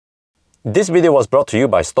This video was brought to you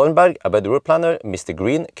by Stormberg, Abed Route Planner,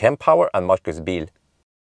 MisterGreen, Kempower and Marcus Bil.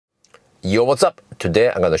 Yo, what's up?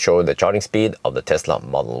 Today I'm going to show you the charging speed of the Tesla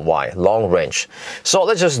Model Y long range. So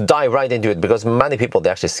let's just dive right into it, because many people,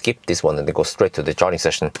 they actually skip this one and they go straight to the charging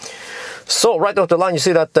session. So right off the line, you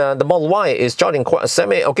see that the Model Y is charging quite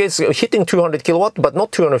okay, it's hitting 200 kilowatt, but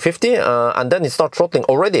not 250, and then it starts throttling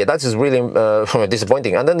already. That is really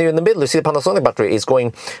disappointing. And then in the middle, you see the Panasonic battery is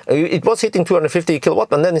going, it was hitting 250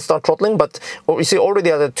 kilowatt, and then it starts throttling, but you see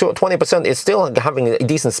already at 20%, it's still having a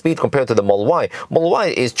decent speed compared to the Model Y. Model Y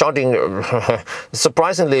is charging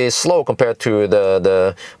surprisingly slow compared to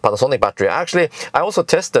the Panasonic battery. Actually, I also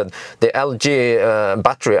tested the LG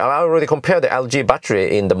battery. I already compared the LG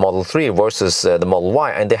battery in the Model 3 versus the Model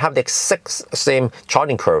Y, and they have the exact same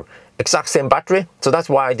charging curve. Exact same battery, so that's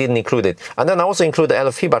why I didn't include it. And then I also include the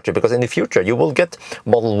LFP battery, because in the future you will get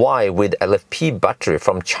Model Y with LFP battery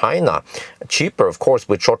from China, cheaper of course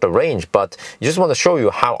with shorter range, but you just want to show you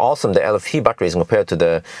how awesome the LFP battery is compared to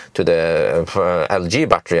the LG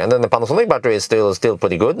battery. And then the Panasonic battery is still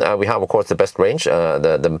pretty good. We have of course the best range,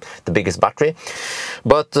 the biggest battery,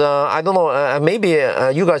 but I don't know, maybe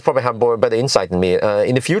you guys probably have better insight than me.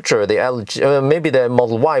 In the future the LG, maybe the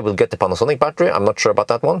Model Y will get the Panasonic battery. I'm not sure about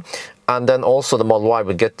that one. And then also the Model Y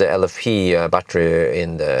will get the LFP battery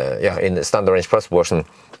in the standard range plus version.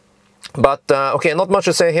 But okay, not much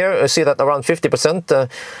to say here. You see that around 50%, the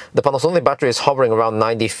Panasonic battery is hovering around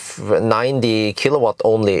 90 kilowatt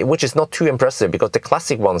only, which is not too impressive, because the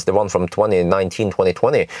classic ones, the one from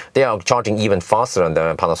 2019-2020, they are charging even faster than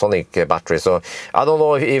the Panasonic battery. So I don't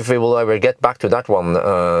know if we will ever get back to that one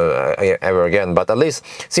ever again. But at least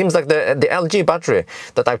seems like the LG battery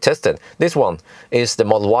that I've tested, this one is the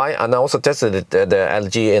Model Y, and I also tested the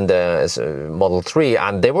LG in the Model 3,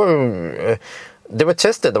 and they were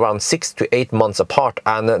tested around 6 to 8 months apart,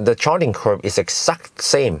 and the charging curve is exact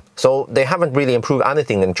same. So they haven't really improved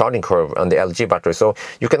anything in charging curve on the LG battery. So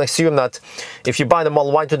you can assume that if you buy the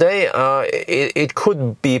Model Y today, it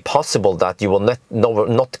could be possible that you will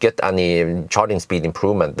not get any charging speed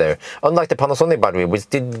improvement there. Unlike the Panasonic battery, which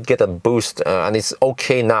did get a boost, and it's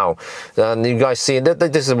okay now. And you guys see that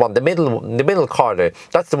this is one, the middle car there.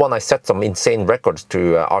 That's the one I set some insane records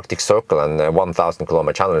to Arctic Circle and 1,000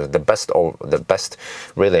 kilometer challenge, the best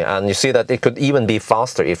really. And you see that it could even be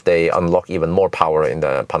faster if they unlock even more power in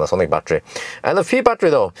the Panasonic battery. And the LFP battery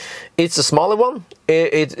though, it's a smaller one.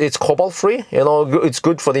 It's cobalt free, you know, it's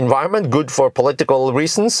good for the environment, good for political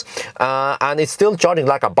reasons, and it's still charging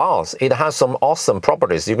like a boss. It has some awesome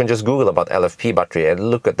properties. You can just Google about LFP battery and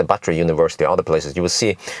look at the Battery University, other places. You will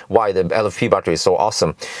see why the LFP battery is so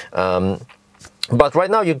awesome. But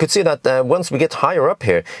right now you could see that once we get higher up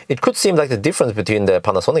here, it could seem like the difference between the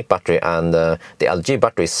Panasonic battery and the LG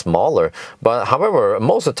battery is smaller. But however,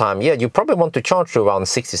 most of the time, yeah, you probably want to charge to around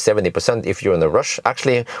 60-70% if you're in a rush.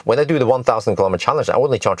 Actually, when I do the 1,000 kilometer challenge, I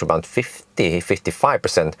only charge about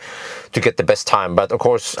 50-55% to get the best time. But of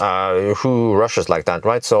course, who rushes like that,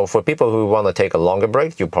 right? So for people who want to take a longer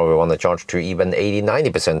break, you probably want to charge to even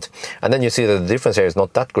 80-90%. And then you see that the difference here is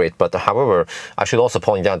not that great. But however, I should also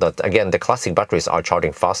point out that, again, the classic batteries are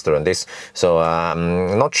charging faster than this, so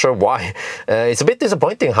I'm not sure why. It's a bit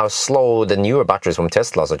disappointing how slow the newer batteries from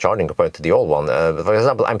Tesla are charging compared to the old one. For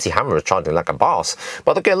example, MC Hammer is charging like a boss.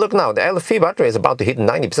 But okay, look now, the LFP battery is about to hit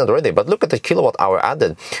 90% already, but look at the kilowatt hour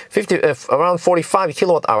added. Around 45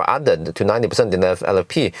 kilowatt hour added to 90% in the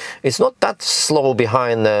LFP. It's not that slow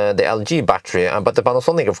behind the LG battery, but the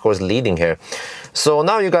Panasonic of course leading here. So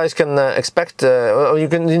now you guys can expect, you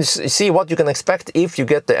can see what you can expect if you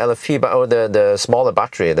get the LFP or the smaller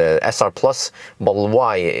battery, the SR Plus Model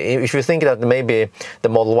Y. If you think that maybe the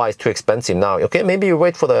Model Y is too expensive now, okay, maybe you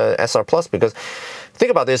wait for the SR Plus, because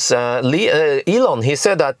think about this, Elon, he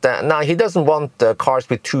said that now he doesn't want cars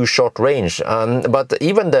with too short range, but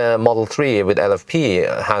even the Model 3 with LFP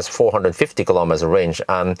has 450 kilometers range,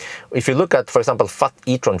 and if you look at, for example, Fat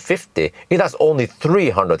e-tron 50, it has only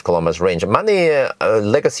 300 kilometers range. Many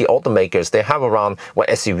legacy automakers, they have around, well,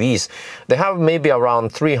 SUVs, they have maybe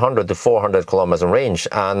around 300 to 400 kilometers range,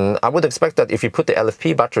 and I would expect that if you put the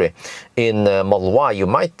LFP battery in Model Y, you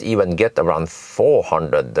might even get around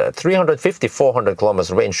 350-400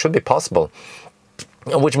 kilometers range should be possible,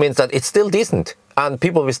 which means that it's still decent and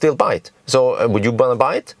people will still buy it. So would you want to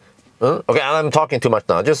buy it? Okay, I'm talking too much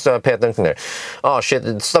now. Just pay attention there. Oh shit,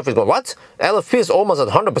 the stuff is going. What? LFP is almost at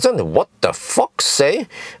 100%. What the fuck, say?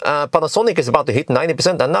 Panasonic is about to hit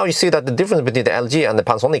 90%, and now you see that the difference between the LG and the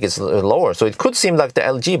Panasonic is lower. So it could seem like the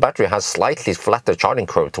LG battery has slightly flatter charging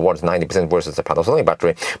curve towards 90% versus the Panasonic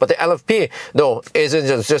battery. But the LFP, though, is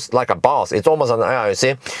just like a boss. It's almost an AI, you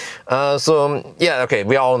see? So yeah, okay,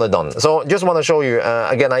 we are almost done. So just want to show you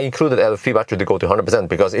again. I included LFP battery to go to 100%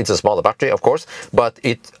 because it's a smaller battery, of course, but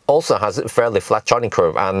it also has a fairly flat charging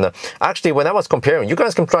curve. And actually, when I was comparing, you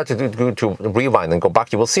guys can try to rewind and go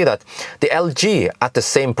back. You will see that the LG at the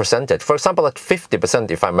same percentage, for example, at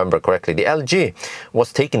 50%, if I remember correctly, the LG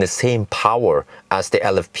was taking the same power as the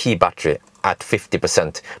LFP battery at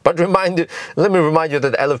 50%. But let me remind you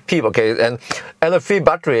that LFP, okay, and LFP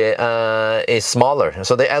battery is smaller.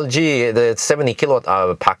 So the LG, the 70 kilowatt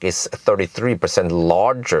hour pack is 33%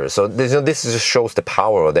 larger. So this just shows the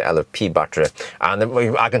power of the LFP battery. And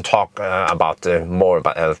I can talk about more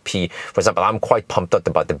about LFP. For example, I'm quite pumped up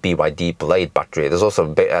about the BYD Blade battery. There's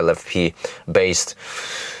also LFP based.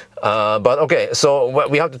 But okay, so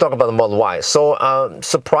we have to talk about the Model Y. So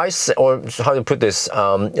surprise, or how to put this,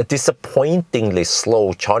 disappointingly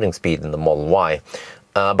slow charging speed in the Model Y.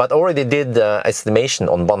 But already did estimation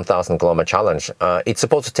on 1,000 kilometer challenge. It's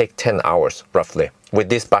supposed to take 10 hours roughly with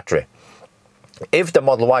this battery. If the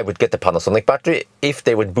Model Y would get the Panasonic battery, if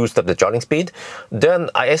they would boost up the charging speed,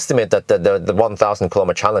 then I estimate that the 1,000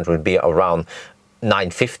 kilometer challenge would be around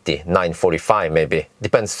 950, 945 maybe.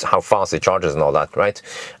 Depends how fast it charges and all that, right?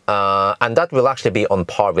 And that will actually be on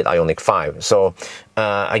par with Ioniq 5. So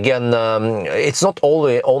again, it's not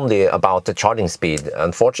only about the charging speed,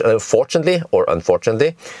 fortunately or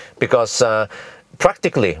unfortunately, because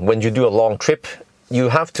practically when you do a long trip, you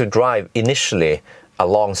have to drive initially a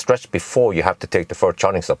long stretch before you have to take the first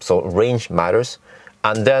charging stop. So range matters.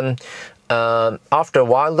 And then after a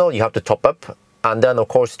while though, you have to top up. And then, of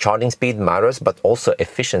course, charging speed matters, but also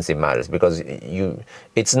efficiency matters, because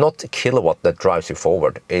it's not kilowatt that drives you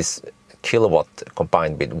forward. It's kilowatt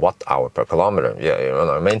combined with watt hour per kilometer. Yeah, you know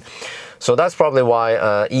what I mean? So that's probably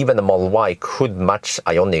why even the Model Y could match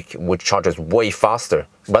Ioniq, which charges way faster.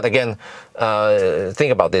 But again,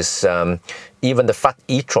 think about this. Even the fat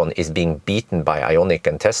e-tron is being beaten by Ioniq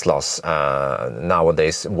and Teslas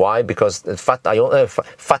nowadays. Why? Because the fat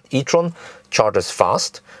e-tron charges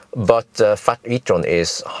fast, but fat e-tron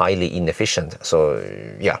is highly inefficient. So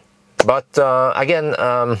yeah. But again,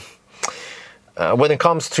 when it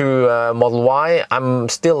comes to Model Y, I'm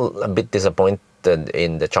still a bit disappointed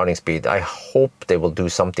in the charging speed. I hope they will do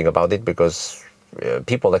something about it, because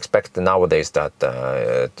people expect nowadays that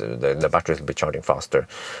the batteries will be charging faster.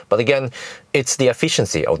 But again, it's the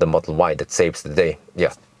efficiency of the Model Y that saves the day.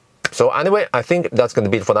 Yeah. So anyway, I think that's going to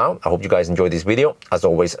be it for now. I hope you guys enjoyed this video. As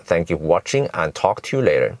always, thank you for watching, and talk to you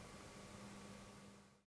later.